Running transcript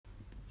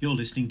You're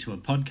listening to a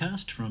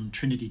podcast from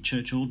Trinity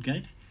Church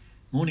Aldgate,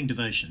 Morning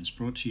Devotions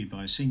brought to you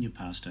by Senior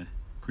Pastor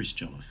Chris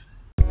Jolliffe.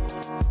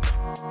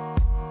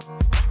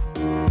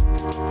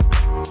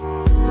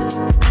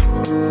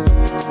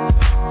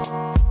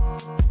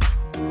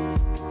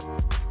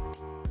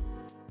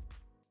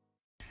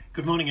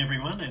 Good morning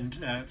everyone, and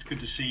it's good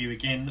to see you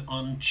again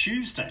on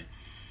Tuesday.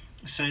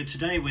 So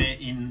today we're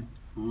in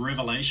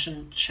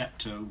Revelation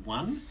chapter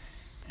 1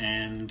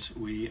 and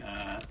we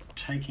are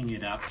taking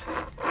it up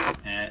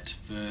at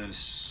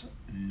verse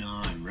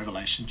 9.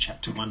 Revelation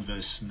chapter 1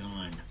 verse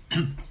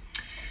 9.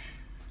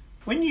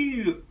 When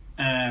you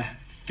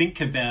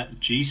think about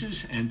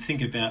Jesus and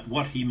think about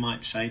what he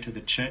might say to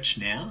the church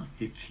now,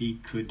 if he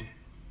could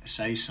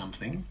say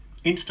something,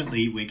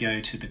 instantly we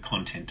go to the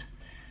content.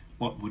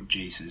 What would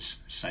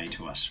Jesus say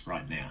to us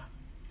right now?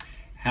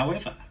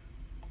 However,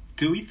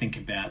 do we think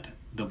about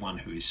the one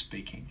who is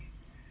speaking?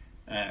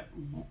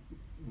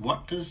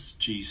 What does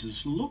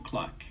Jesus look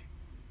like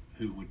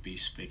who would be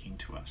speaking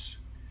to us?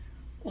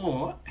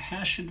 Or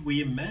how should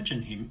we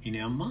imagine him in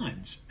our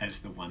minds as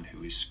the one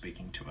who is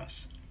speaking to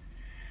us?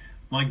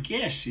 My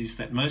guess is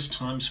that most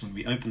times when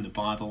we open the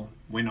Bible,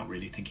 we're not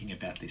really thinking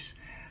about this.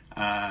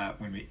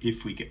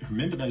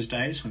 Remember those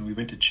days when we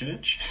went to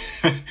church?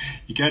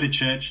 You go to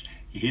church,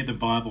 you hear the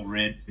Bible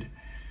read,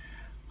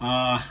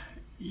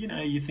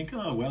 you think,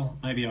 oh, well,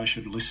 maybe I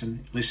should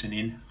listen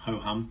in,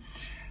 ho-hum.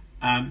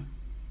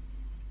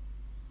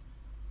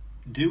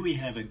 Do we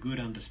have a good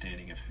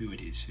understanding of who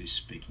it is who's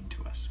speaking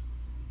to us?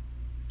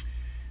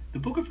 The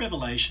book of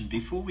Revelation,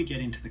 before we get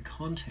into the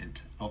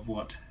content of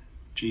what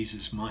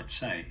Jesus might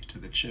say to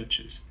the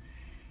churches,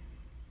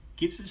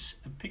 gives us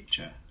a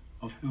picture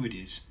of who it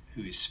is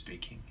who is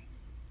speaking.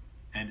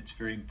 And it's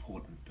very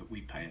important that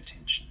we pay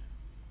attention.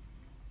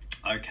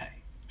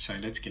 Okay, so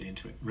let's get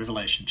into it.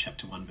 Revelation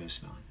chapter 1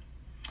 verse 9.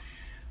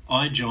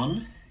 I,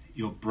 John,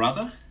 your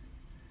brother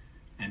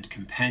and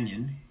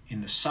companion in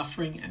the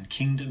suffering and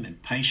kingdom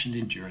and patient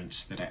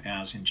endurance that are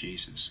ours in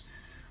Jesus,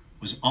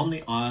 was on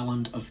the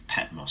island of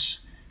Patmos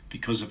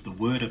because of the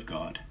word of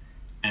God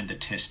and the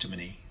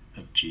testimony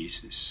of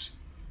Jesus.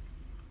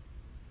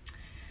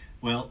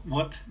 Well,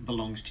 what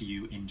belongs to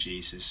you in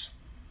Jesus?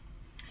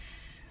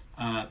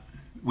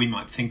 We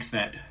might think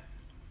that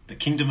the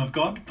kingdom of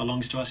God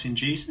belongs to us in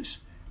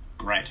Jesus.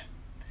 Great.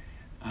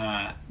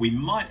 We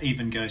might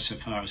even go so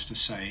far as to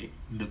say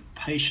the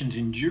patient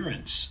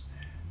endurance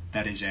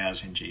that is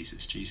ours in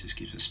Jesus. Jesus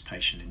gives us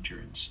patient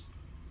endurance.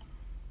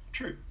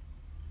 True.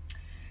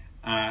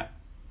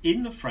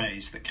 In the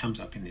phrase that comes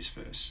up in this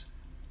verse,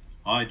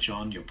 I,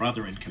 John, your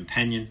brother and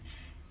companion,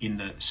 in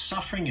the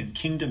suffering and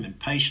kingdom and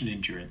patient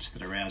endurance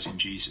that are ours in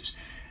Jesus,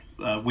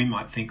 we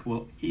might think,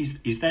 well,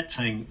 is that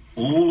saying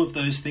all of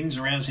those things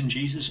are ours in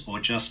Jesus, or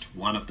just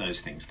one of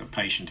those things, the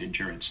patient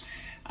endurance?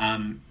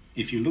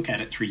 If you look at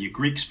it through your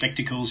Greek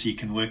spectacles, you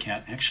can work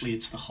out actually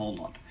it's the whole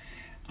lot.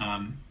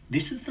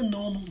 This is the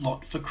normal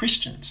lot for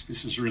Christians.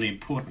 This is really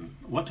important.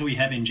 What do we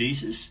have in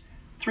Jesus?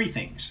 3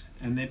 things,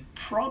 and they're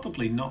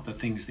probably not the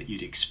things that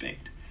you'd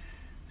expect.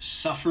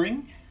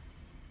 Suffering,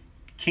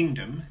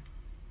 kingdom,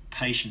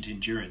 patient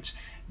endurance.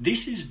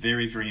 This is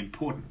very, very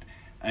important.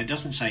 It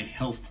doesn't say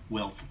health,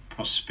 wealth,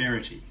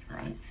 prosperity,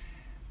 right?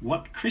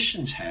 What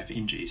Christians have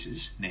in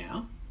Jesus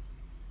now,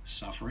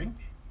 suffering,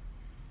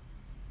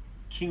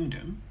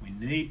 kingdom, we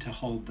need to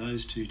hold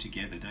those two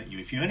together, don't you?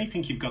 If you only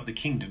think you've got the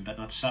kingdom but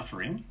not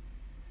suffering,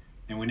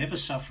 then whenever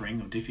suffering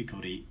or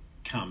difficulty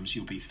comes,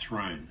 you'll be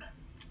thrown.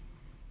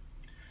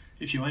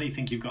 If you only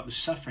think you've got the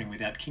suffering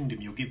without kingdom,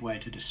 you'll give way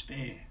to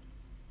despair.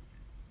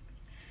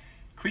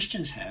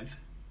 Christians have,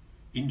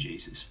 in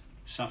Jesus,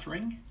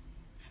 suffering.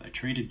 If they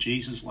treated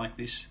Jesus like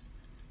this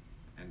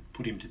and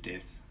put him to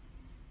death,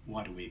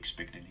 why do we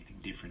expect anything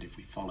different if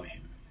we follow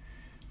him?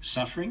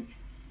 Suffering,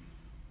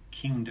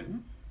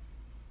 kingdom,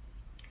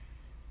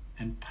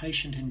 and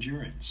patient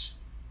endurance.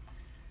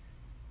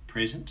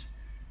 Present,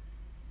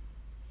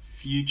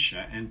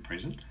 future and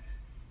present,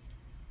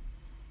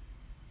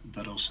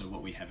 but also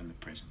what we have in the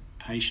present.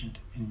 Patient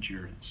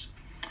endurance.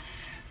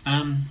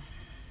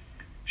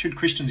 Should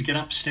Christians get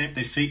up, stamp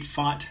their feet,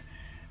 fight,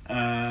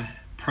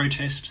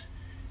 protest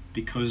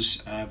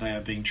because they are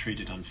being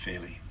treated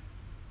unfairly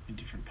in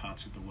different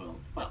parts of the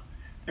world? Well,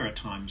 there are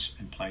times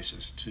and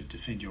places to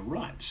defend your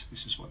rights.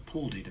 This is what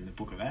Paul did in the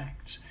book of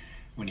Acts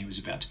when he was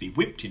about to be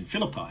whipped in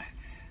Philippi.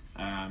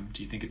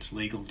 Do you think it's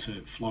legal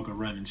to flog a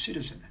Roman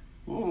citizen?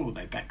 Oh,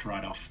 they backed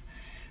right off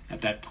at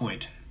that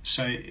point.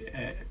 So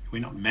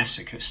we're not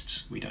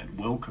masochists. We don't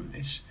welcome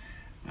this.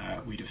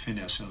 We defend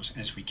ourselves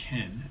as we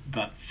can,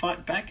 but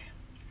fight back.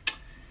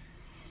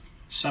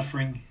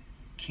 Suffering,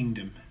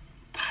 kingdom,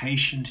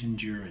 patient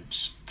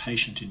endurance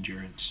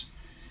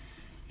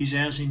is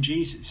ours in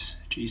Jesus.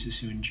 Jesus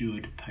who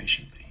endured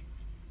patiently.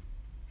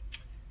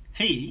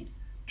 He,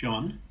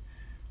 John,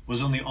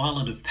 was on the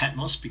island of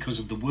Patmos because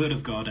of the word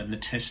of God and the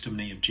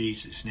testimony of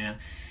Jesus. Now,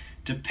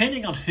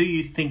 depending on who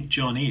you think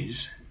John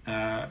is,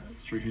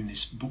 through whom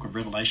this book of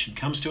Revelation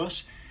comes to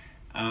us,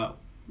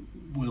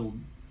 will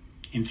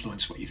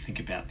influence what you think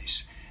about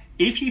this.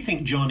 if you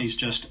think John is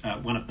just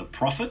one of the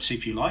prophets,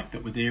 if you like,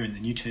 that were there in the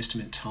New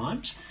Testament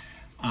times,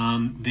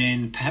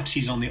 then perhaps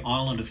he's on the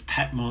island of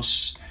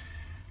Patmos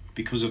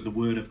because of the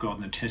word of God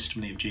and the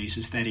testimony of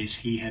Jesus. That is,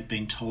 he had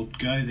been told,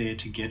 go there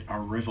to get a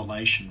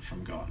revelation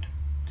from God.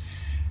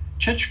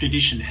 Church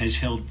tradition has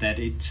held that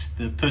it's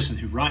the person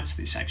who writes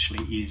this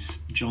actually is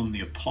John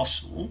the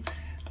Apostle,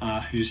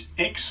 who's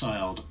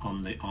exiled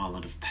on the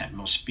island of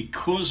Patmos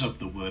because of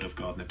the word of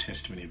God and the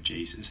testimony of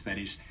Jesus. That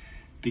is,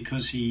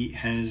 because he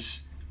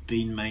has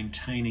been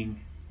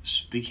maintaining,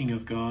 speaking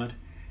of God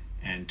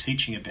and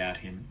teaching about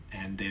him,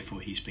 and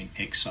therefore he's been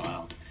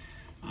exiled,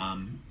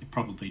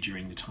 probably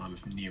during the time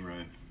of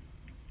Nero,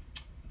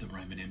 the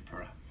Roman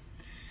emperor.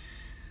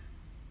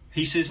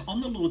 He says, on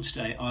the Lord's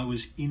day I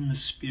was in the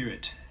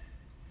Spirit,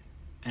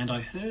 and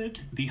I heard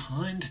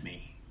behind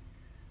me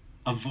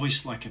a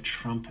voice like a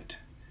trumpet.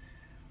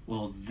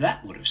 Well,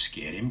 that would have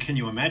scared him. Can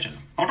you imagine?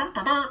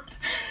 I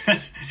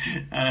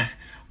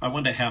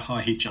wonder how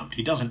high he jumped.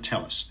 He doesn't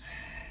tell us.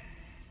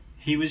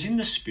 He was in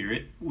the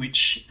Spirit,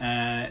 which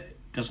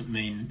doesn't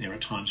mean there are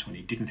times when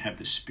he didn't have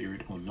the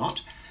Spirit or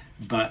not,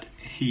 but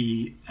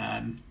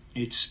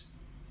it's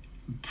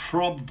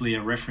probably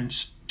a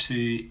reference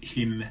to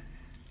him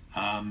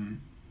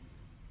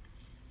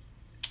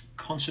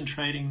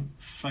concentrating,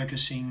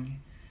 focusing,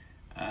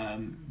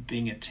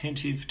 being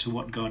attentive to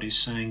what God is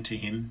saying to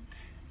him.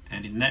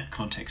 And in that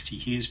context, he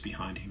hears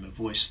behind him a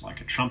voice like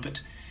a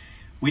trumpet,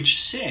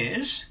 which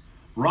says,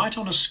 write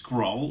on a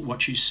scroll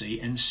what you see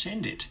and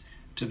send it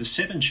to the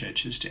 7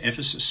 churches, to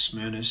Ephesus,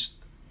 Smyrna,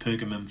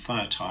 Pergamum,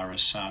 Thyatira,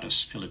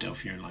 Sardis,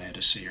 Philadelphia, and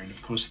Laodicea. And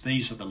of course,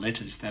 these are the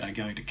letters that are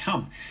going to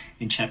come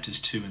in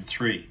chapters 2 and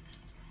 3.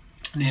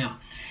 Now,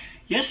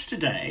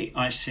 yesterday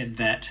I said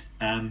that,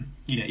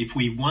 if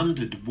we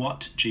wondered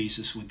what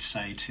Jesus would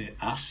say to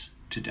us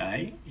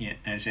today,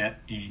 as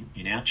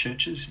in our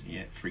churches,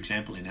 for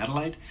example, in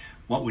Adelaide,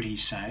 what would he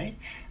say?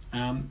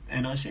 And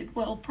I said,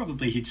 well,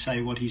 probably he'd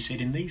say what he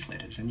said in these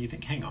letters. And you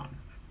think, hang on,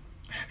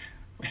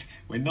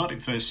 we're not in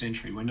 1st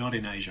century, we're not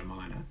in Asia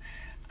Minor,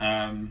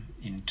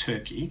 in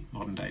Turkey,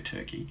 modern-day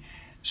Turkey.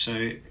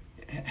 So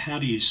how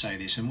do you say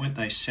this? And weren't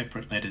they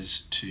separate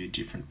letters to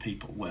different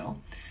people?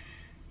 Well,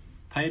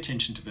 pay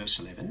attention to verse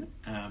 11,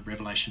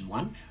 Revelation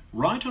 1.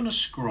 Write on a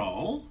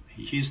scroll,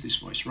 he hears this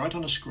voice, write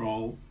on a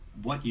scroll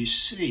what you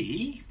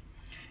see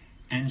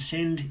and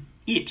send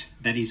it,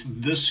 that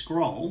is the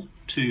scroll,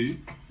 to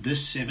the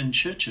 7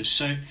 churches.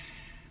 So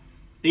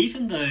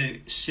even though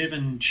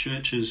 7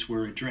 churches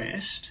were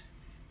addressed,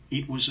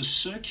 it was a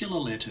circular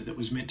letter that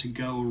was meant to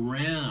go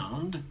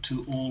around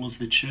to all of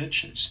the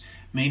churches,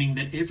 meaning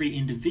that every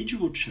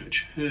individual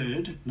church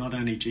heard not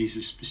only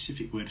Jesus'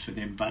 specific word for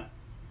them, but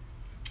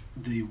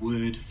the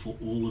word for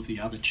all of the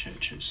other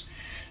churches.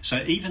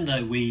 So even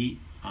though we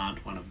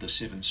aren't one of the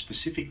 7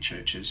 specific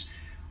churches,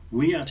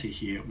 we are to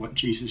hear what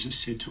Jesus has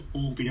said to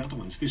all the other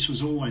ones. This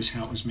was always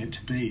how it was meant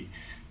to be.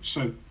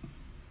 So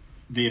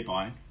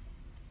thereby,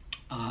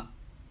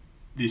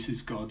 this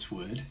is God's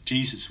word,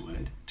 Jesus'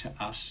 word, to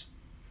us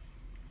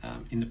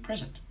in the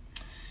present.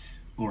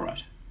 All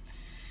right.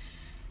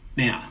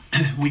 Now,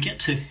 we get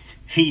to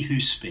he who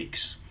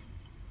speaks.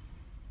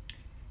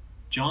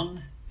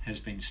 John has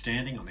been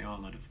standing on the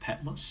island of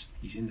Patmos.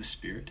 He's in the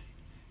Spirit.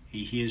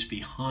 He hears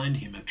behind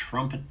him a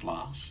trumpet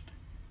blast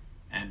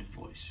and a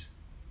voice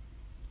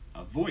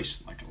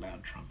like a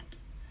loud trumpet.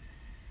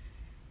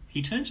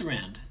 He turns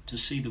around to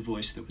see the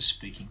voice that was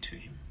speaking to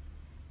him.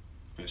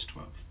 Verse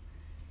 12.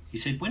 He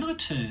said, when I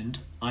turned,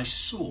 I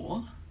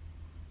saw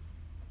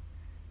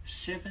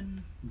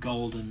 7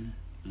 golden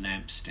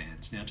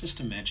lampstands. Now just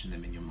imagine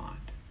them in your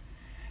mind.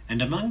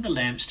 And among the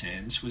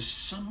lampstands was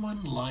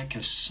someone like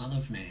a son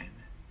of man,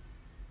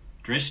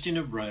 dressed in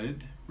a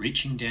robe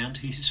reaching down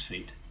to his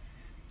feet,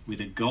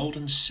 with a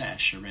golden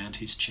sash around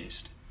his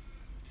chest.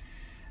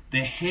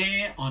 The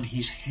hair on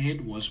his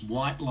head was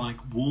white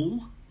like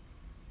wool,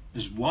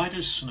 as white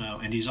as snow,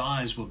 and his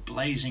eyes were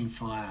blazing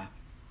fire.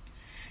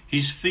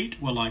 His feet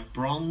were like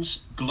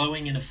bronze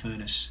glowing in a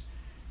furnace,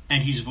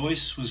 and his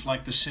voice was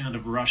like the sound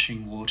of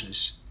rushing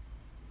waters.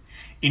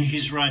 In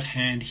his right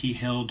hand he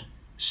held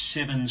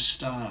 7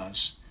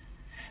 stars,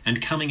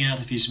 and coming out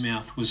of his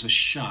mouth was a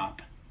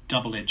sharp,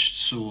 double-edged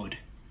sword.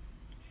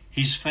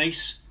 His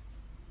face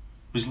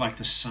was like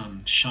the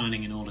sun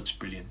shining in all its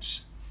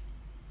brilliance.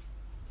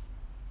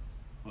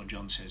 Well,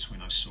 John says,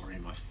 when I saw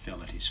him, I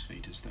fell at his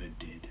feet as though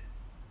dead.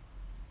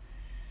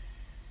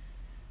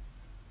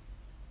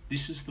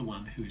 This is the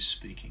one who is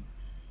speaking.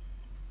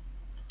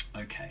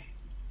 Okay,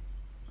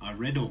 I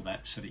read all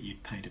that so that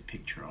you'd paint a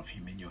picture of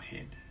him in your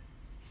head.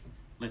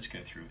 Let's go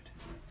through it.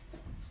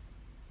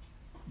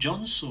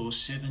 John saw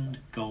 7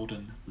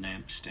 golden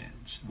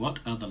lampstands. What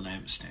are the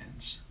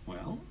lampstands?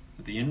 Well,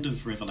 at the end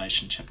of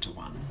Revelation chapter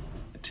 1,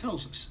 it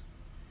tells us.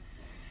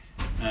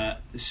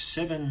 The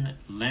 7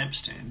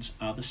 lampstands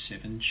are the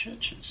 7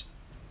 churches.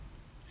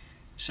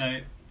 So,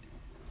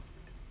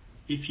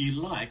 if you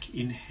like,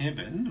 in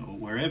heaven, or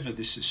wherever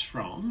this is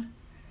from,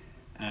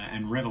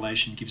 and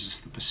Revelation gives us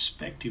the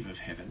perspective of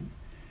heaven,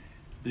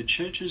 the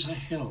churches are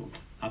held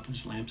up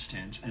as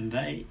lampstands, and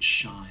they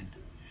shine.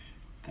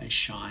 They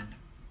shine.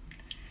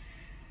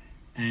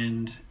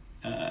 And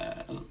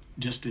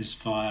just as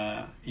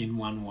fire in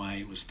one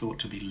way was thought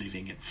to be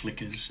living, it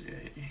flickers,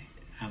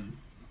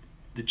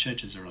 the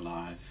churches are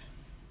alive.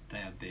 They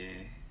are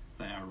there.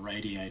 They are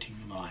radiating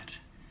light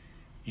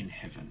in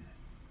heaven.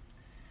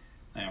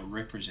 They are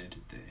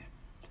represented there.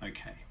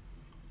 Okay.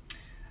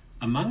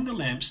 Among the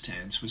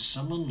lampstands was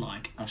someone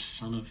like a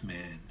son of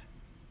man,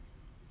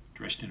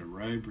 dressed in a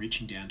robe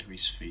reaching down to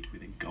his feet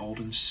with a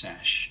golden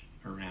sash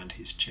around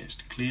his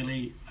chest,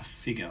 clearly a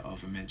figure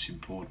of immense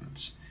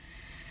importance.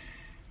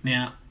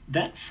 Now,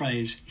 that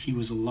phrase, he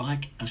was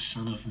like a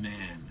son of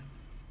man,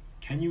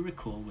 can you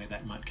recall where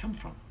that might come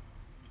from?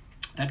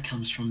 That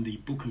comes from the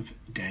book of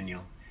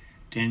Daniel,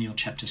 Daniel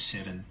chapter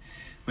 7,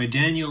 where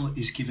Daniel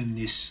is given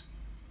this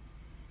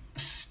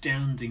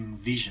astounding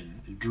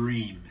vision, a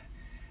dream.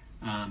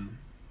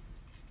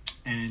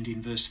 And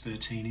in verse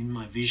 13, in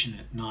my vision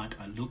at night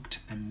I looked,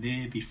 and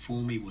there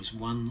before me was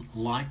one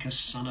like a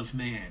son of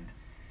man,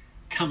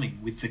 coming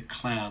with the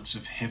clouds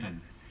of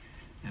heaven.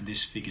 And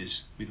this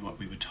figures with what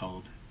we were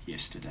told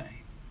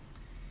yesterday.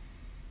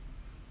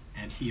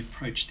 And he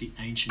approached the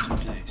Ancient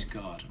of Days,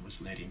 God, and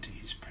was led into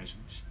his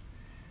presence.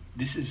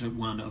 This is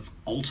one of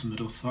ultimate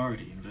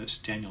authority. In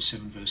Daniel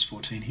 7 verse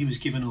 14, he was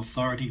given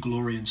authority,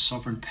 glory and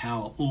sovereign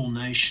power. All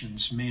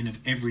nations, men of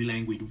every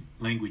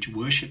language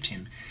worshipped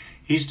him.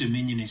 His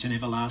dominion is an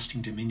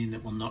everlasting dominion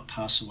that will not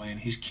pass away,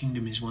 and his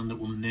kingdom is one that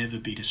will never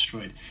be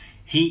destroyed.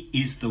 He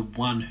is the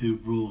one who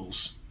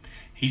rules.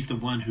 He's the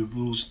one who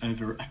rules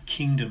over a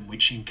kingdom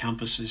which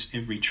encompasses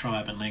every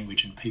tribe and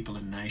language and people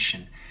and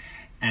nation.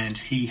 And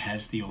he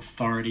has the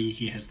authority,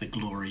 he has the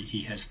glory,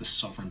 he has the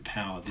sovereign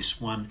power.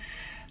 This one,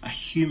 a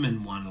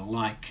human one,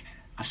 like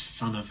a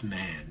son of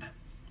man.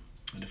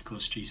 And of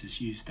course Jesus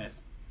used that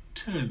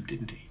term,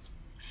 didn't he?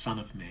 Son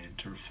of man,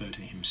 to refer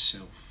to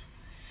himself.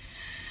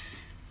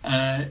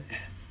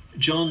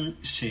 John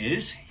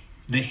says,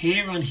 the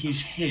hair on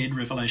his head,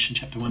 Revelation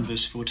chapter 1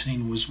 verse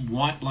 14, was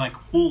white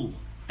like wool,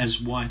 as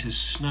white as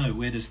snow.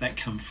 Where does that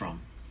come from?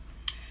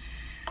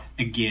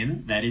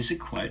 Again, that is a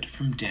quote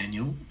from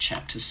Daniel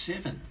chapter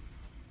 7.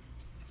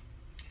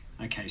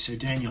 Okay, so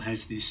Daniel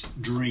has this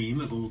dream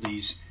of all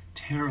these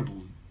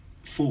terrible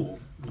four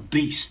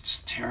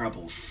beasts,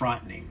 terrible,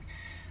 frightening,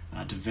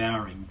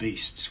 devouring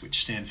beasts,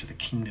 which stand for the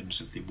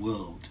kingdoms of the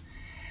world.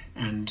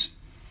 And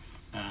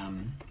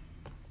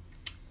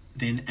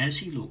then as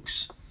he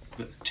looks,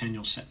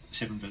 Daniel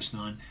 7 verse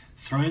 9,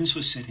 thrones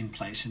were set in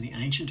place and the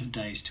Ancient of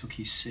Days took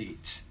his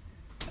seats.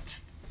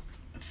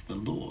 That's the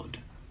Lord,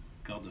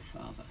 God the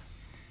Father.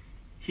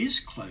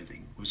 His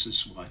clothing was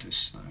as white as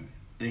snow.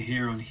 The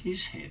hair on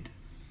his head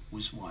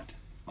was white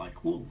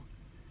like wool.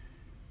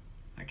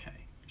 Okay,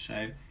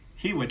 so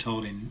here we're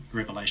told in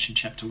Revelation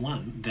chapter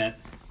 1 that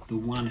the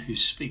one who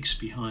speaks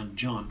behind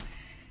John,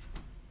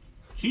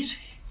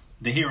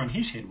 the hair on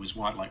his head was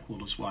white like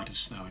wool, as white as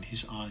snow, and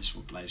his eyes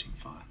were blazing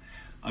fire.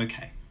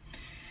 Okay,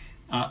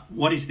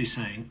 what is this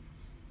saying?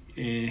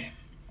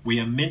 We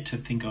are meant to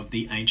think of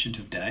the Ancient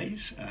of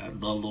Days,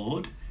 the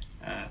Lord,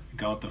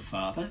 God the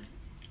Father,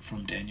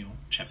 from Daniel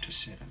chapter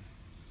 7.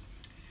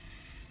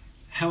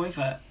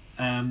 However,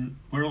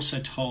 we're also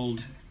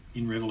told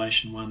in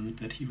Revelation 1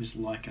 that he was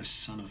like a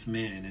son of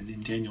man, and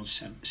in Daniel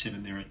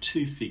 7 there are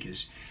two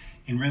figures.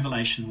 In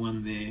Revelation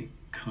 1 they're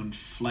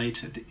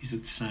conflated. Is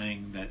it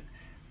saying that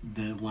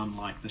the one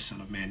like the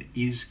Son of Man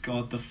is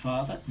God the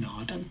Father? No,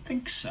 I don't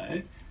think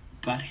so.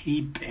 But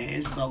he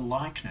bears the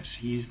likeness.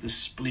 He is the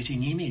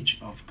splitting image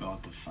of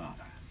God the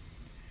Father.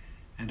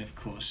 And of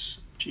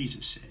course,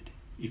 Jesus said,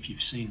 if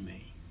you've seen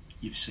me,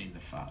 you've seen the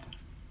Father.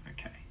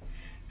 Okay.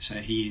 So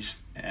he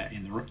is,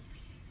 in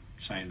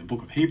the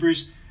book of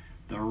Hebrews,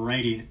 the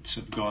radiance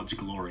of God's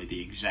glory,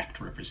 the exact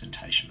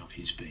representation of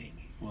his being.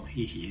 Well,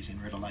 here he is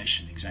in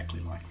Revelation, exactly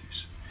like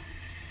this.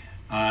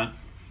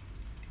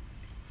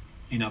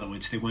 In other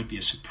words, there won't be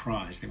a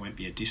surprise, there won't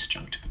be a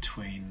disjunct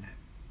between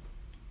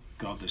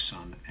God the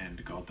Son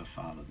and God the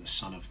Father, the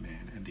Son of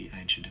Man and the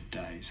Ancient of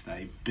Days.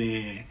 They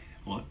bear,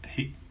 or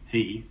he,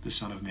 the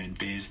Son of Man,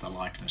 bears the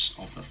likeness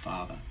of the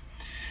Father.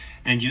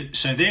 And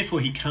so therefore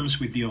he comes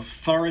with the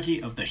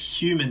authority of the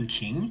human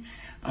king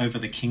over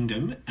the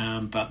kingdom,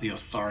 but the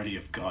authority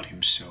of God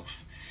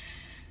himself.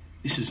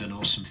 This is an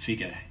awesome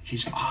figure.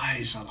 His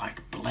eyes are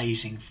like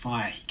blazing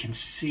fire. He can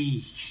see,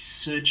 he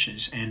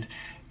searches, and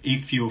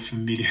if you're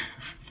familiar,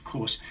 of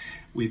course,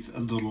 with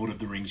the Lord of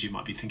the Rings, you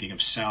might be thinking of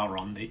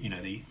Sauron,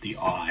 the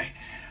eye.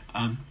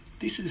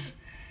 This is,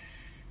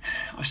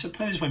 I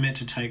suppose we're meant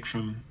to take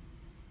from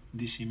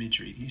this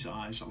imagery. His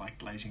eyes are like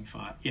blazing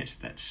fire. Yes,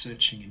 that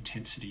searching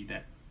intensity,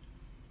 that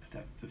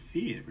the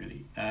fear,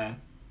 really.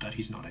 But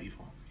he's not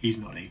evil. He's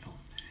not evil.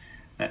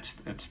 That's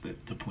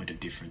the point of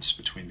difference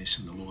between this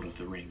and the Lord of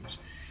the Rings.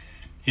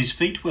 His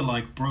feet were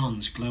like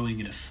bronze glowing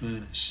in a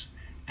furnace,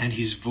 and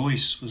his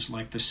voice was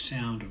like the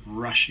sound of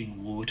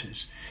rushing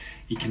waters.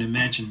 You can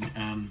imagine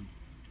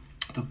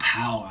the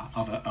power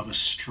of a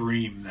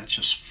stream that's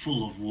just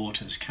full of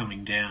waters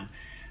coming down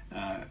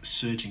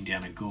surging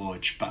down a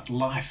gorge, but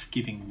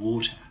life-giving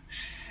water.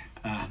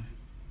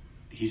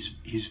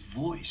 His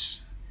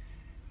voice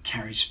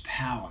carries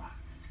power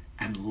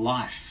and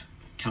life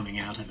coming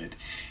out of it.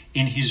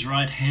 In his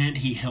right hand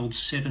he held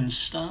 7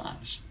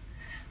 stars.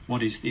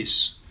 What is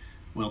this?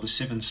 Well, the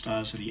 7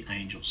 stars are the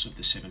angels of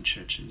the 7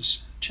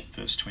 churches.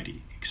 Verse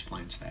 20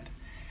 explains that.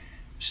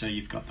 So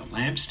you've got the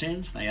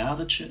lampstands, they are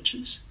the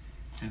churches,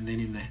 and then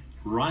in the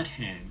right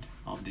hand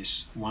of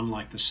this one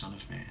like the Son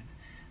of Man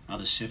are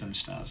the 7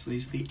 stars.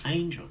 These are the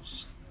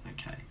angels.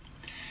 Okay.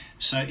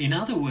 So in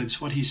other words,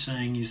 what he's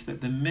saying is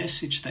that the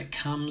message that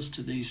comes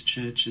to these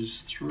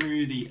churches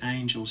through the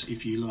angels,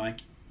 if you like,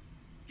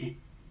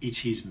 it's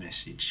his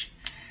message.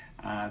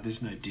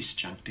 There's no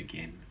disjunct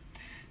again.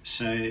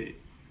 So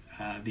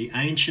the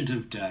Ancient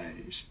of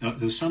Days,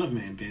 the Son of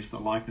Man bears the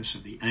likeness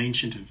of the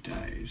Ancient of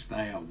Days.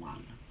 They are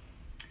one.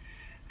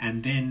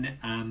 And then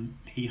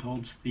he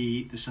holds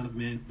the Son of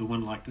Man, the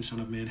one like the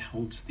Son of Man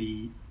holds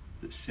the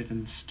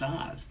 7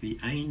 stars, the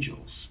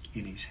angels,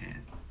 in his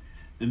hand.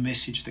 The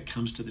message that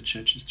comes to the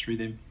churches through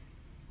them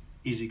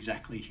is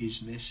exactly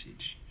his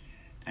message.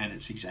 And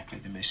it's exactly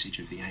the message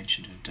of the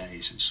Ancient of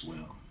Days as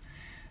well.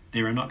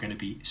 There are not going to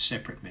be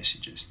separate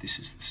messages. This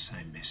is the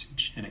same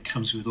message. And it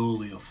comes with all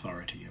the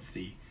authority of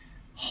the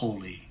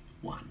Holy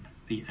One,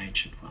 the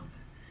Ancient One,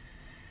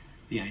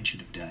 the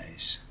Ancient of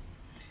Days.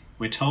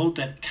 We're told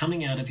that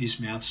coming out of his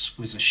mouth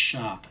was a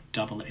sharp,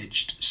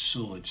 double-edged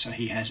sword. So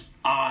he has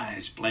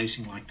eyes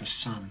blazing like the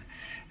sun.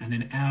 And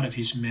then out of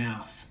his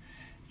mouth,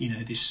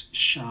 this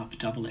sharp,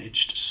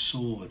 double-edged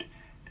sword.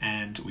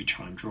 And we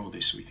try and draw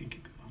this. We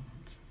think,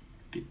 it's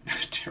a bit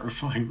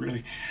terrifying,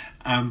 really.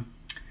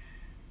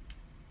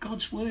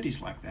 God's word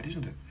is like that,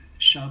 isn't it?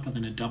 Sharper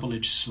than a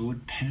double-edged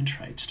sword,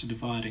 penetrates to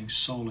dividing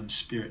soul and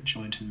spirit,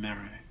 joint and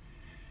marrow.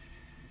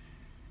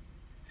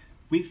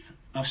 With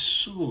a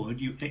sword,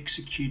 you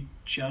execute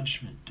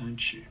judgment,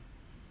 don't you?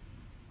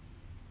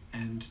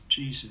 And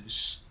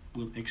Jesus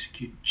will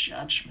execute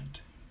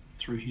judgment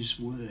through his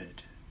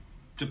word.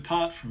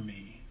 Depart from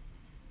me,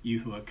 you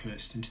who are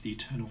cursed, into the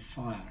eternal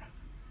fire.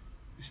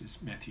 This is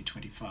Matthew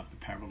 25, the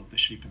parable of the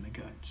sheep and the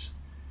goats.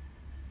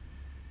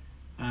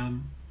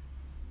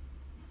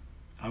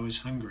 I was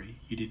hungry,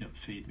 you did not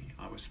feed me.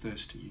 I was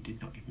thirsty, you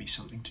did not give me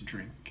something to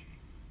drink,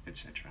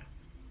 etc.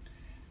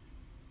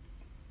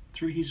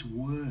 Through his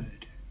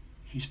word,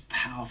 his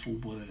powerful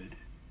word,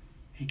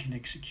 he can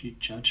execute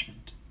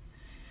judgment.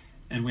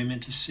 And we're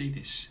meant to see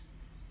this.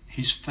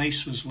 His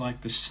face was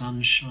like the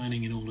sun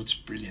shining in all its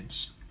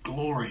brilliance,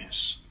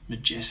 glorious,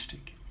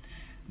 majestic.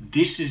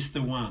 This is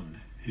the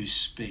one who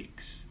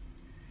speaks.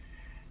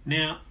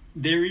 Now,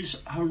 there is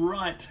a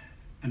right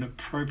and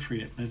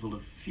appropriate level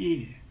of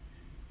fear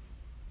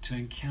to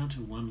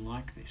encounter one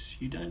like this.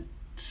 You don't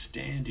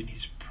stand in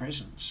his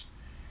presence,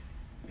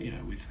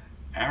 with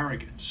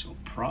arrogance or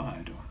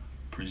pride or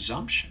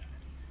presumption.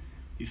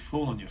 You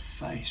fall on your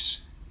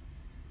face.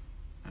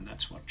 And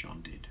that's what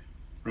John did.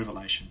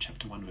 Revelation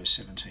chapter 1 verse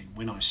 17.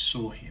 When I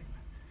saw him,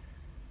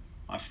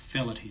 I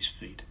fell at his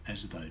feet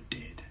as though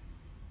dead.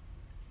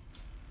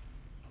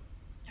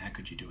 How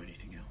could you do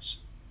anything else?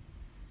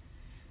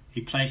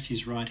 He placed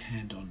his right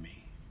hand on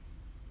me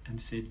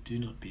and said, do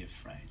not be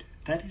afraid.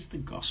 That is the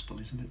gospel,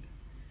 isn't it?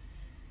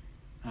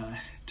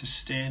 To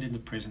stand in the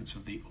presence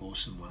of the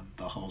awesome one,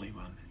 the Holy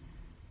One,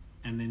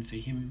 and then for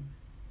him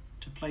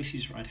to place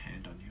his right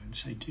hand on you and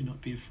say, do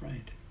not be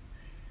afraid.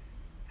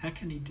 How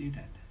can he do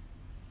that?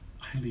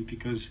 Only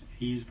because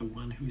he is the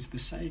one who is the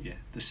Saviour,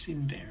 the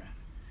sin bearer,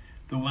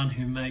 the one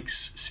who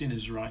makes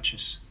sinners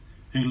righteous,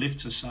 who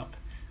lifts us up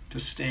to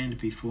stand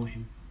before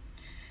him.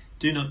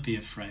 Do not be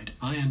afraid.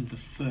 I am the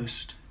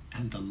first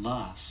and the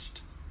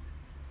last.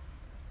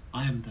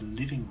 I am the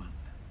living one,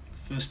 the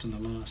first and the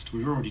last.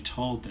 We've already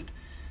told that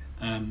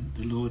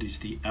the Lord is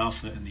the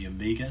Alpha and the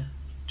Omega.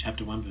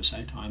 Chapter 1 verse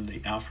 8, I am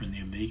the Alpha and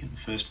the Omega, the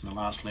first and the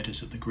last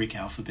letters of the Greek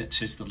alphabet,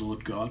 says the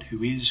Lord God,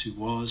 who is, who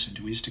was, and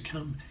who is to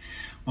come.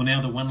 Well,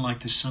 now the one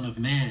like the Son of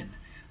Man,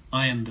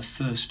 I am the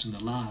first and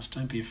the last.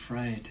 Don't be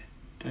afraid.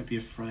 Don't be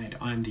afraid.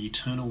 I am the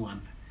eternal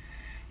one.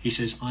 He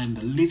says, I am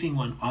the living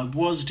one. I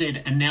was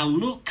dead, and now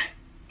look.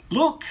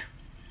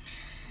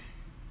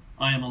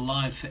 I am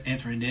alive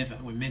forever and ever.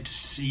 We're meant to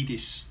see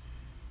this.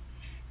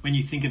 When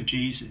you think of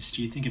Jesus,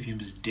 do you think of him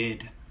as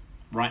dead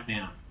right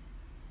now?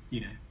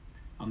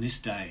 On this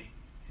day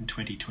in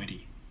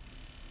 2020.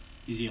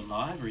 Is he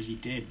alive or is he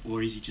dead?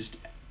 Or is he just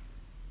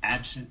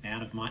absent,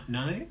 out of mind?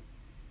 No,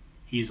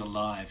 he is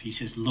alive. He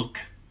says, look,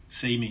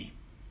 see me.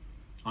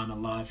 I'm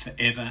alive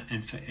forever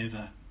and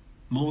forever.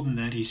 More than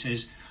that, he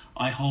says,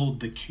 I hold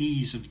the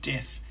keys of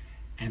death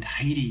and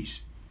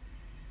Hades.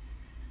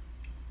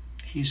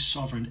 He is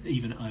sovereign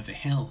even over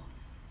hell,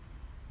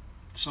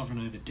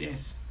 sovereign over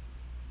death,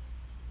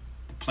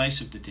 the place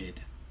of the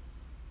dead.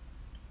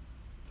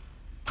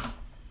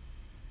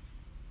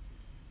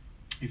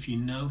 If you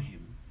know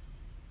him,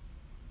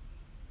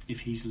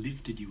 if he's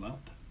lifted you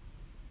up,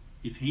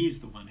 if he is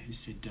the one who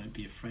said, don't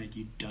be afraid,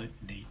 you don't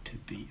need to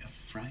be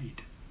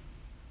afraid.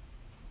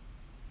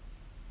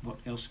 What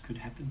else could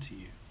happen to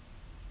you?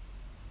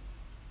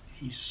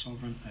 He's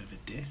sovereign over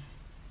death.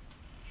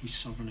 He's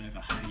sovereign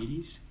over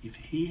Hades. If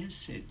he has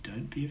said,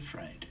 don't be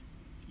afraid,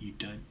 you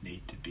don't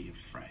need to be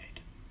afraid.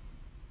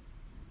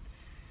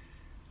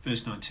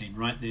 Verse 19,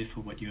 write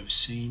therefore what you have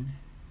seen,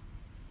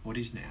 what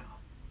is now,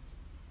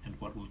 and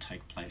what will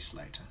take place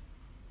later.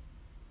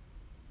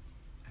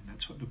 And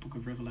that's what the book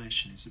of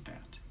Revelation is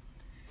about.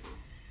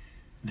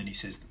 And then he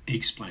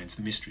explains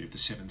the mystery of the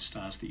 7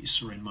 stars that you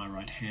saw in my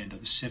right hand are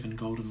the 7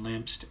 golden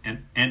lamps,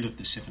 and of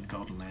the 7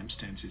 golden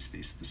lampstands is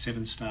this: the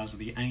 7 stars are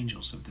the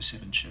angels of the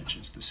 7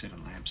 churches, the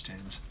 7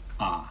 lampstands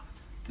are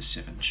the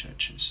 7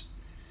 churches.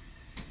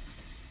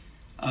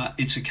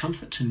 It's a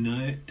comfort to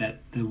know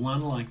that the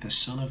one like the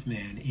Son of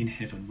Man in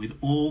heaven, with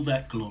all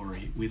that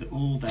glory, with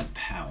all that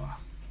power,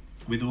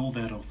 with all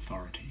that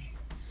authority,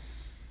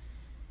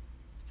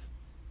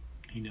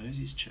 he knows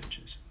his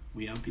churches.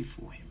 We are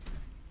before him,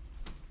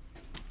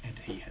 and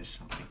he has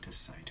something to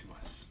say to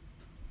us.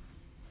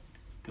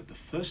 But the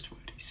first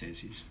word he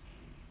says is,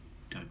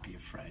 don't be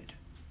afraid.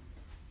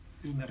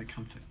 Isn't that a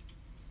comfort?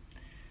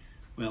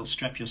 Well,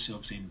 strap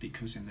yourselves in,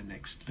 because in the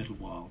next little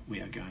while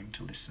we are going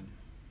to listen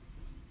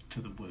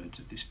to the words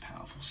of this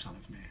powerful Son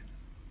of Man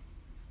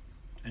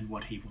and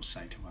what he will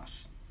say to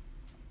us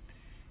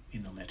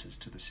in the letters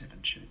to the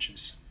 7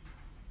 churches.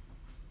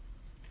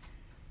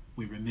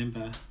 We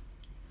remember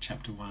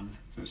chapter 1,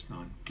 verse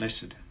 9.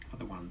 Blessed are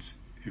the ones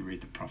who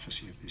read the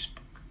prophecy of this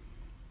book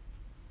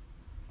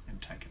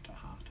and take it to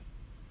heart.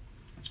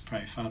 Let's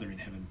pray. Father in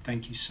heaven,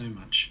 thank you so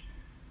much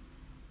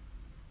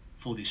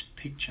for this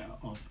picture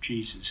of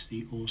Jesus,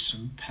 the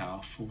awesome,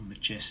 powerful,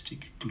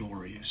 majestic,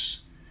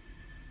 glorious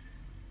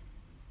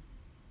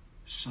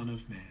Son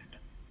of Man.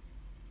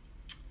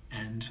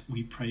 And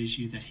we praise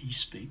you that he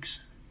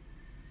speaks,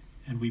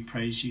 and we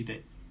praise you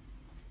that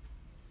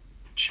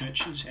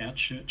churches, our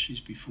church, is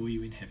before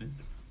you in heaven,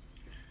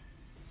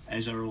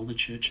 as are all the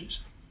churches.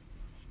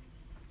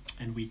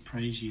 And we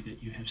praise you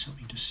that you have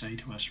something to say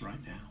to us right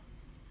now.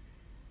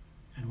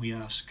 And we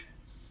ask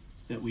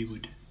that we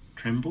would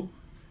tremble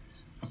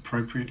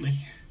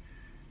appropriately,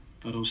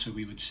 but also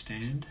we would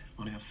stand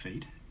on our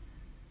feet,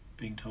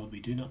 being told we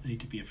do not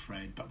need to be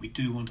afraid, but we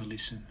do want to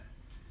listen.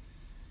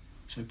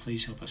 So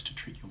please help us to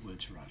treat your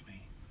words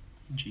rightly.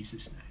 In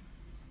Jesus' name.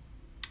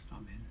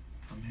 Amen.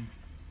 Amen.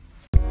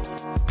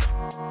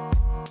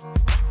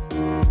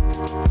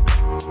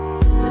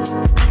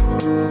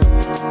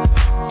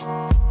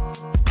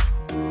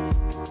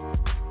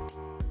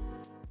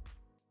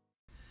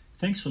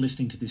 Thanks for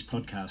listening to this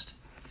podcast.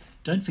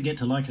 Don't forget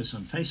to like us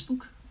on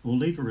Facebook, or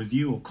leave a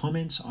review or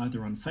comments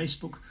either on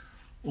Facebook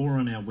or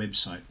on our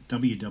website,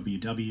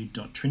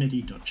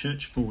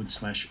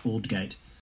 www.trinity.church/Aldgate.